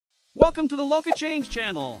Welcome to the LocaChange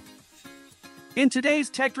channel. In today's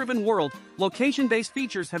tech-driven world, location-based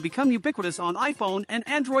features have become ubiquitous on iPhone and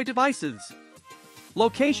Android devices.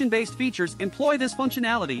 Location-based features employ this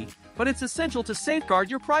functionality, but it's essential to safeguard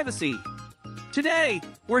your privacy. Today,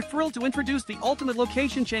 we're thrilled to introduce the ultimate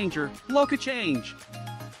location changer, LocaChange.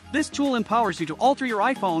 This tool empowers you to alter your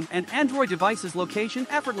iPhone and Android device's location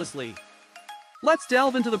effortlessly. Let's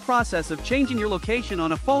delve into the process of changing your location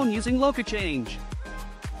on a phone using LocaChange.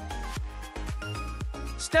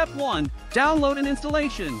 Step 1. Download and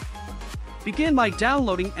installation. Begin by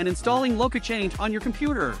downloading and installing LocaChange on your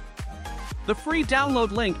computer. The free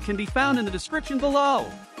download link can be found in the description below.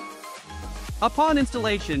 Upon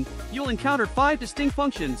installation, you'll encounter 5 distinct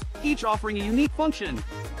functions, each offering a unique function.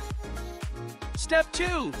 Step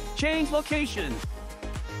 2. Change location.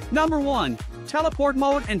 Number 1. Teleport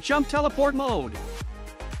mode and jump teleport mode.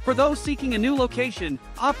 For those seeking a new location,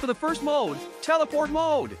 opt for the first mode, teleport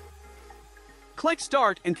mode. Click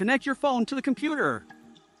Start and connect your phone to the computer.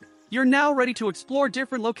 You're now ready to explore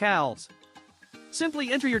different locales.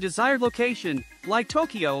 Simply enter your desired location, like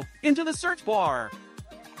Tokyo, into the search bar.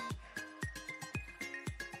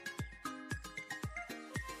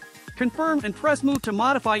 Confirm and press Move to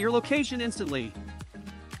modify your location instantly.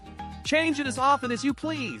 Change it as often as you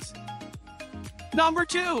please. Number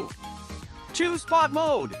 2. Choose Spot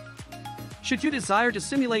Mode. Should you desire to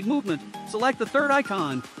simulate movement, select the third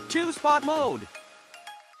icon, Choose Spot Mode.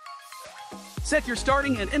 Set your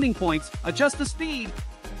starting and ending points, adjust the speed,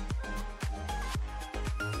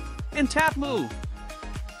 and tap Move.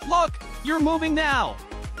 Look, you're moving now.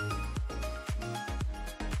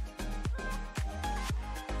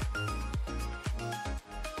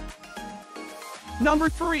 Number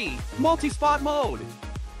 3. Multi-Spot Mode.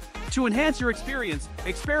 To enhance your experience,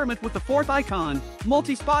 experiment with the fourth icon,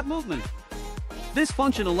 Multi-Spot Movement. This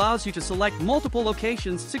function allows you to select multiple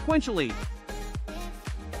locations sequentially.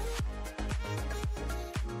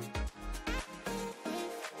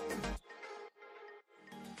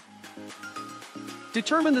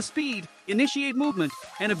 Determine the speed, initiate movement,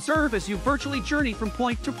 and observe as you virtually journey from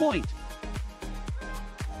point to point.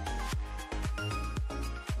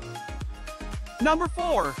 Number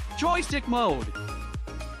 4. Joystick Mode.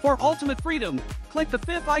 For ultimate freedom, click the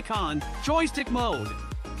fifth icon, Joystick Mode.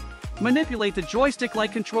 Manipulate the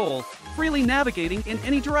joystick-like control, freely navigating in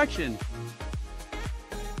any direction.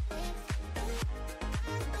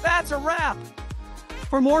 That's a wrap!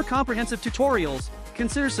 For more comprehensive tutorials,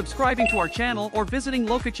 consider subscribing to our channel or visiting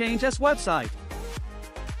LocaChange's website.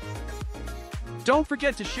 Don't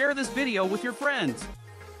forget to share this video with your friends.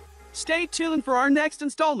 Stay tuned for our next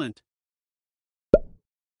installment.